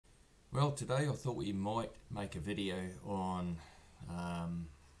Well, today I thought we might make a video on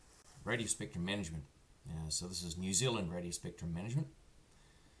radio spectrum management. So this is New Zealand Radio Spectrum Management.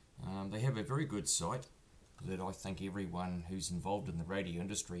 They have a very good site that I think everyone who's involved in the radio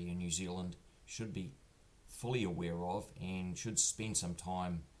industry in New Zealand should be fully aware of and should spend some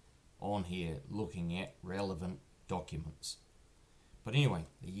time on here looking at relevant documents. But anyway,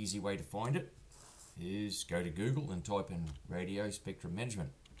 the easy way to find it is go to Google and type in Radio Spectrum Management.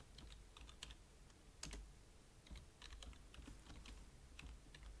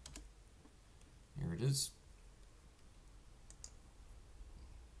 Here it is.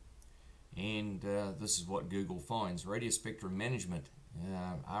 And this is what Google finds. Radio Spectrum Management,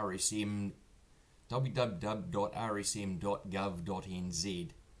 RSM, www.rsm.gov.nz.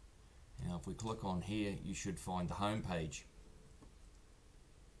 Now if we click on here, you should find the home page.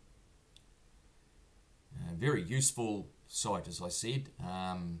 Very useful site, as I said.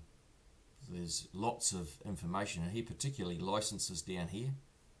 There's lots of information in here, particularly licenses down here.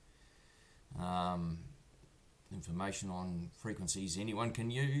 Information on frequencies anyone can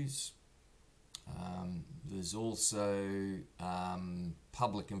use. There's also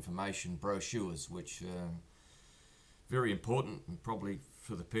public information brochures, which are very important, and probably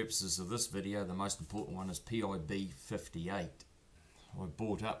for the purposes of this video the most important one is PIB 58. I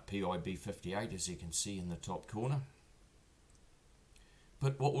brought up PIB 58, as you can see in the top corner.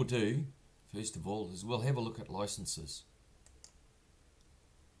 But what we'll do first of all is we'll have a look at licenses.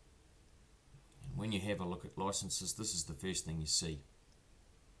 When you have a look at licenses, this is the first thing you see,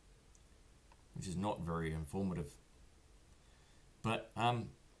 which is not very informative. But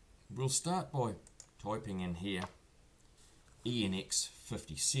we'll start by typing in here ENX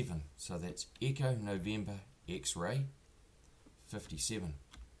 57. So that's Echo November X-ray 57.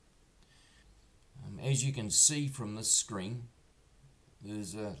 As you can see from this screen,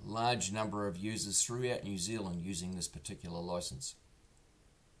 there's a large number of users throughout New Zealand using this particular license.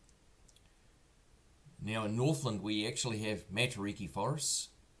 Now in Northland we actually have Matariki Forests.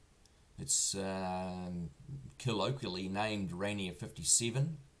 It's colloquially named Rainier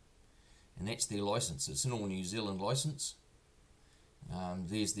 57, and that's their license. It's an all New Zealand license.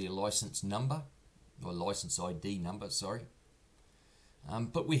 There's their license number, or license ID number, sorry.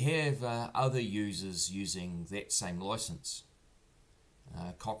 But we have other users using that same license.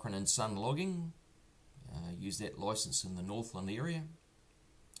 Cochrane and Son Logging use that license in the Northland area.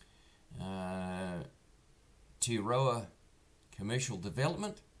 Te Roa Commercial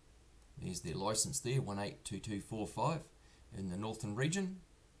Development, there's their license there, 182245 in the Northern region.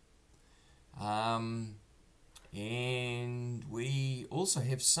 And we also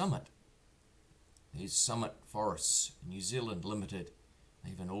have Summit. There's Summit Forests New Zealand Limited. They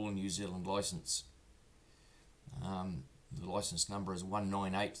have an all New Zealand license. The license number is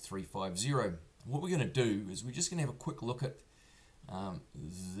 198350. What we're going to do is we're just going to have a quick look at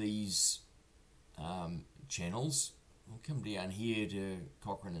these channels. We'll come down here to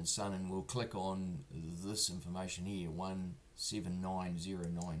Cochrane and Son and we'll click on this information here,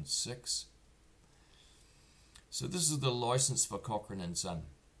 179096. So this is the license for Cochrane and Son.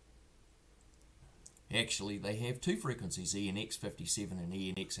 Actually they have two frequencies, ENX 57 and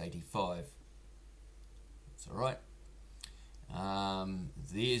ENX 85. That's alright.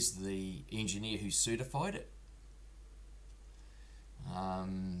 There's the engineer who certified it.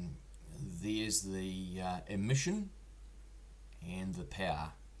 There's the emission and the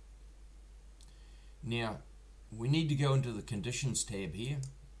power. Now we need to go into the conditions tab here,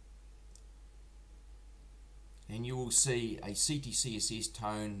 and you will see a CTCSS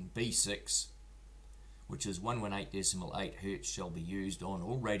tone B6, which is 118.8 Hz, shall be used on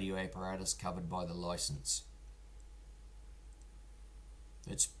all radio apparatus covered by the license.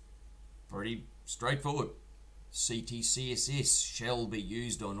 It's pretty straightforward. CTCSS shall be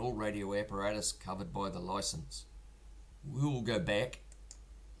used on all radio apparatus covered by the license. We will go back,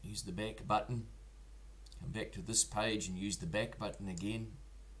 use the back button, come back to this page and use the back button again,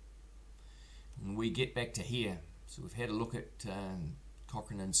 and we get back to here. So we've had a look at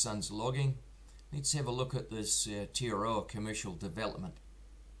Cochrane and Sons logging. Let's have a look at this Te Aroha Commercial Development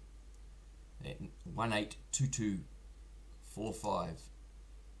at 182245.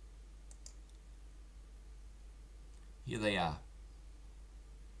 Here they are.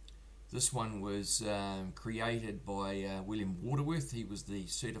 This one was created by William Waterworth. He was the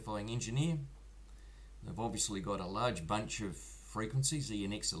certifying engineer. They've obviously got a large bunch of frequencies,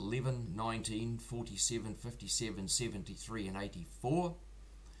 ENX 11, 19, 47, 57, 73 and 84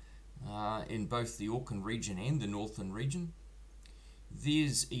 in both the Auckland region and the Northern region.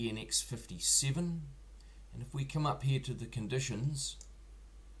 There's ENX 57, and if we come up here to the conditions,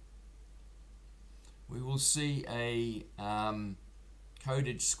 we will see a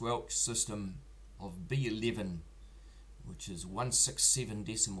coded squelch system of B11, which is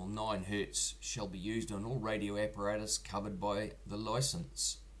 167.9 Hz, shall be used on all radio apparatus covered by the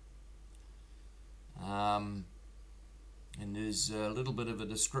license. And there's a little bit of a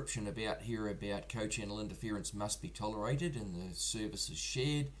description about here about co-channel interference must be tolerated and the service is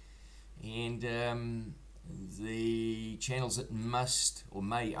shared, and the channels that must or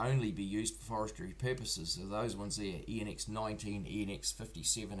may only be used for forestry purposes are those ones there: ENX 19, ENX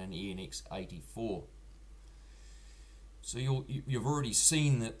 57 and ENX 84. So you've already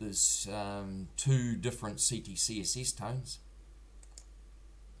seen that there's two different CTCSS tones.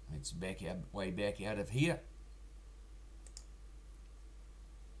 Let's way back out of here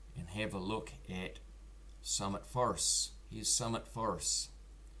and have a look at Summit Forests. Here's Summit Forests.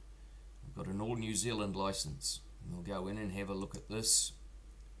 We've got an all New Zealand license. We'll go in and have a look at this.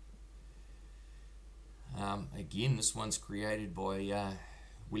 Again, this one's created by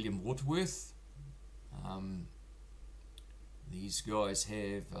William Waterworth. These guys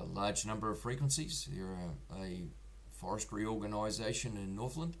have a large number of frequencies. They're a forestry organisation in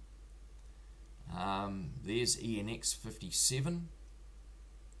Northland. There's ENX 57.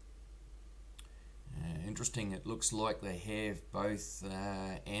 Interesting, it looks like they have both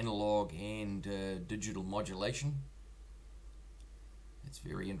analog and digital modulation. It's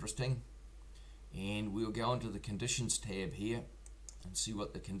very interesting. And we'll go into the conditions tab here and see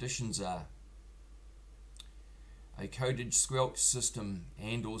what the conditions are. A coded squelch system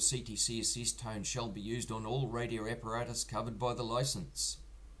and or CTCSS tone shall be used on all radio apparatus covered by the license.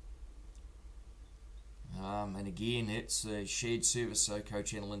 And again, it's a shared service, so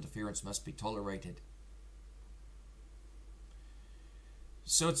co-channel interference must be tolerated.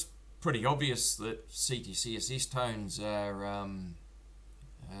 So it's pretty obvious that CTCSS tones are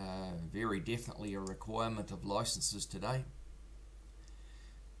very definitely a requirement of licenses today.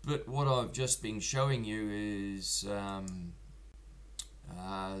 But what I've just been showing you is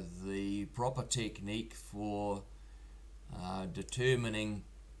the proper technique for determining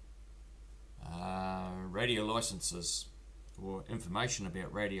radio licenses or information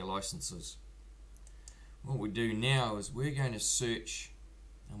about radio licenses. What we do now is we're going to search,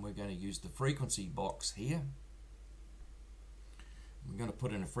 and we're going to use the frequency box here. We're going to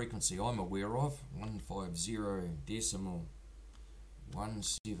put in a frequency I'm aware of,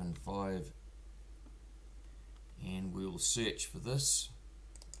 150.175, and we'll search for this.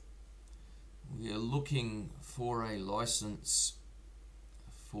 We are looking for a license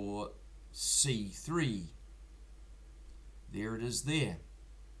for C3. There it is there.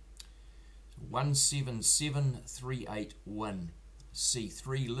 177381.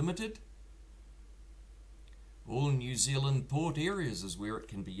 C3 Limited. All New Zealand port areas is where it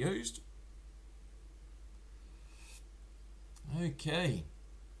can be used. Okay,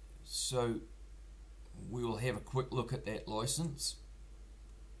 so we will have a quick look at that license.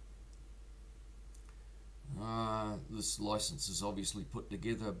 This license is obviously put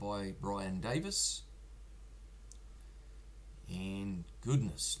together by Brian Davis, and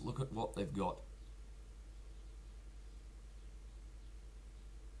goodness, look at what they've got.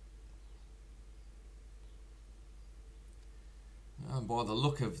 By the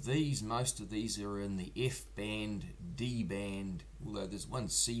look of these, most of these are in the F band, D band, although there's one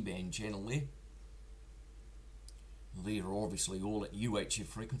C band channel there. They are obviously all at UHF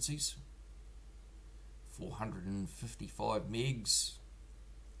frequencies, 455 megs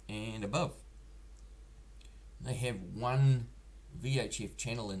and above. They have one VHF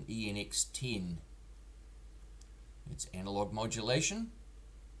channel in ENX 10. It's analog modulation,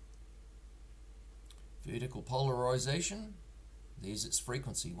 vertical polarization. There's its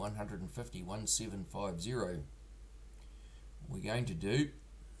frequency, 150.1750. What we're going to do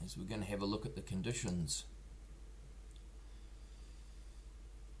is we're going to have a look at the conditions.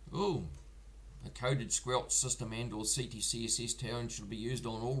 Oh, a coded squelch system and or CTCSS tone should be used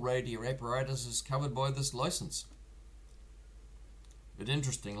on all radio apparatuses covered by this license. But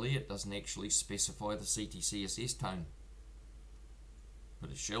interestingly, it doesn't actually specify the CTCSS tone, but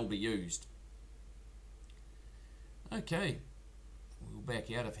it shall be used. Okay. We'll back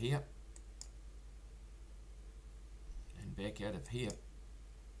out of here and back out of here.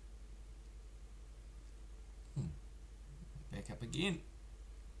 Back up again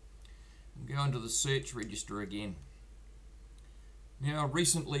and go into the search register again. Now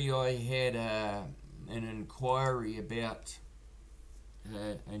recently I had an inquiry about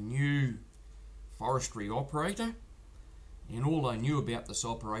a new forestry operator, and all I knew about this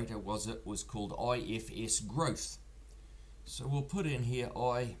operator was it was called IFS Growth. So we'll put in here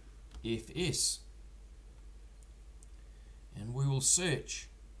IFS, and we will search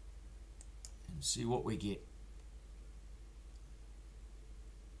and see what we get.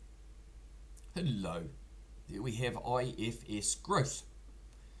 Hello, there we have IFS Growth.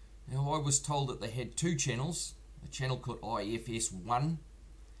 Now I was told that they had two channels, a channel called IFS 1 and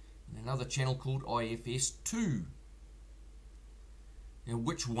another channel called IFS 2. Now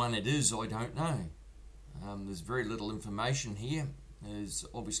which one it is I don't know. There's very little information here. There's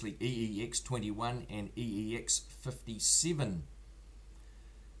obviously EEX21 and EEX57.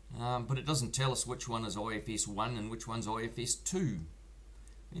 But it doesn't tell us which one is IFS 1 and which one's IFS 2.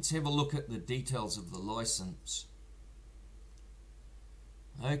 Let's have a look at the details of the license.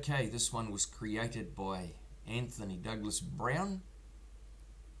 Okay, this one was created by Anthony Douglas Brown.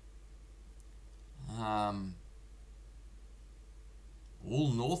 All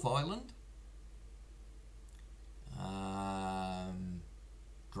North Island.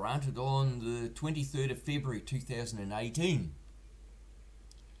 Granted on the 23rd of February 2018.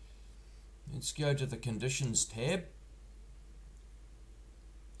 Let's go to the Conditions tab.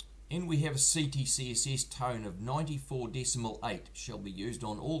 And we have a CTCSS tone of 94.8 shall be used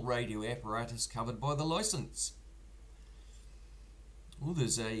on all radio apparatus covered by the license. Oh,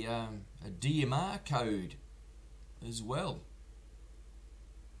 there's a DMR code as well.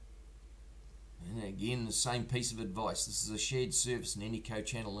 And again, the same piece of advice. This is a shared service and any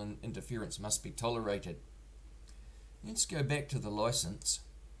co-channel interference must be tolerated. Let's go back to the license.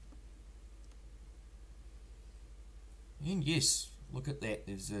 And yes, look at that.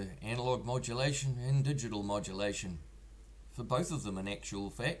 There's analog modulation and digital modulation for both of them in actual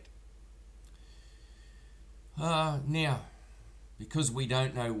fact. Now, because we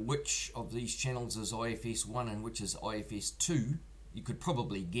don't know which of these channels is IFS 1 and which is IFS 2, you could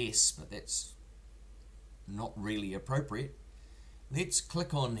probably guess, but that's not really appropriate. Let's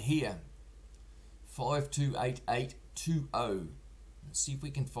click on here, 528820. Let's see if we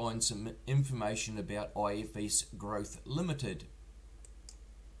can find some information about IFS Growth Limited.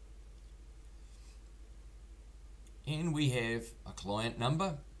 And we have a client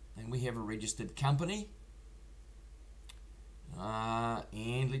number and we have a registered company.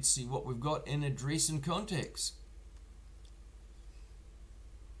 And let's see what we've got in address and contacts.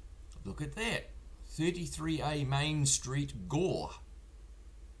 Look at that. 33A Main Street, Gore.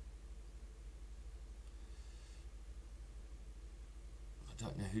 I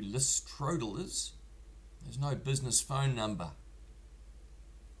don't know who Liz Trodel is. There's no business phone number.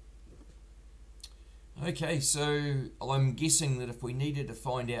 Okay, so I'm guessing that if we needed to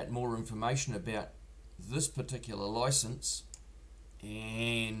find out more information about this particular license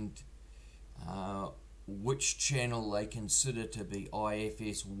and which channel they consider to be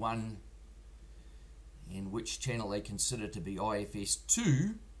IFS 1 and which channel they consider to be IFS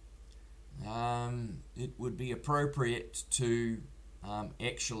 2, it would be appropriate to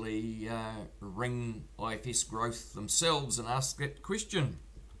actually ring IFS Growth themselves and ask that question.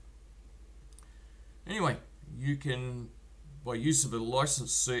 Anyway, you can, by use of a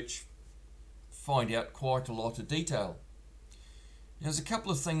license search, find out quite a lot of detail. There's a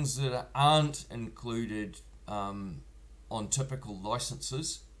couple of things that aren't included on typical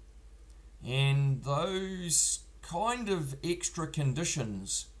licenses, and those kind of extra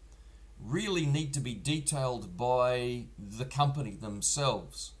conditions really need to be detailed by the company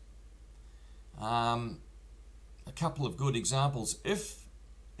themselves. A couple of good examples. If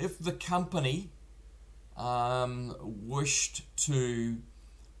the company wished to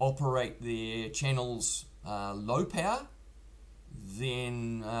operate their channels low power,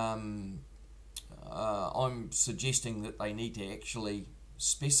 then I'm suggesting that they need to actually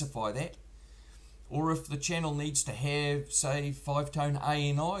specify that. Or if the channel needs to have, say, 5-tone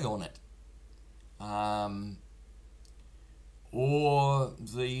ANI on it, or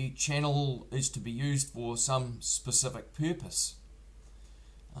the channel is to be used for some specific purpose,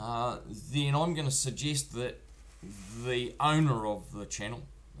 then I'm going to suggest that the owner of the channel,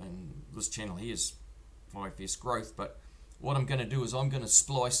 and this channel here is IFS Growth, but what I'm going to do is I'm going to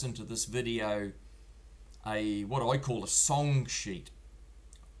splice into this video what I call a song sheet,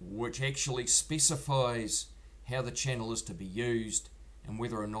 which actually specifies how the channel is to be used and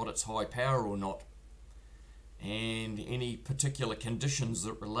whether or not it's high power or not, and any particular conditions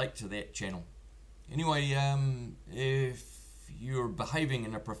that relate to that channel. Anyway, if you're behaving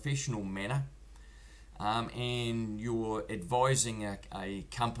in a professional manner and you're advising a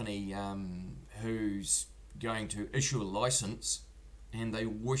company who's going to issue a license and they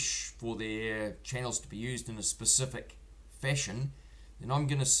wish for their channels to be used in a specific fashion, then I'm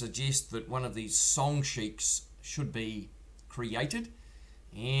going to suggest that one of these song sheets should be created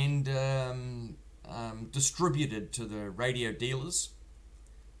and distributed to the radio dealers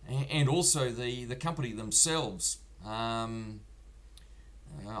and also the company themselves.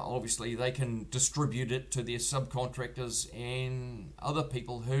 Obviously, they can distribute it to their subcontractors and other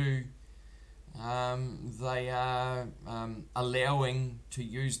people who they are allowing to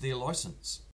use their license.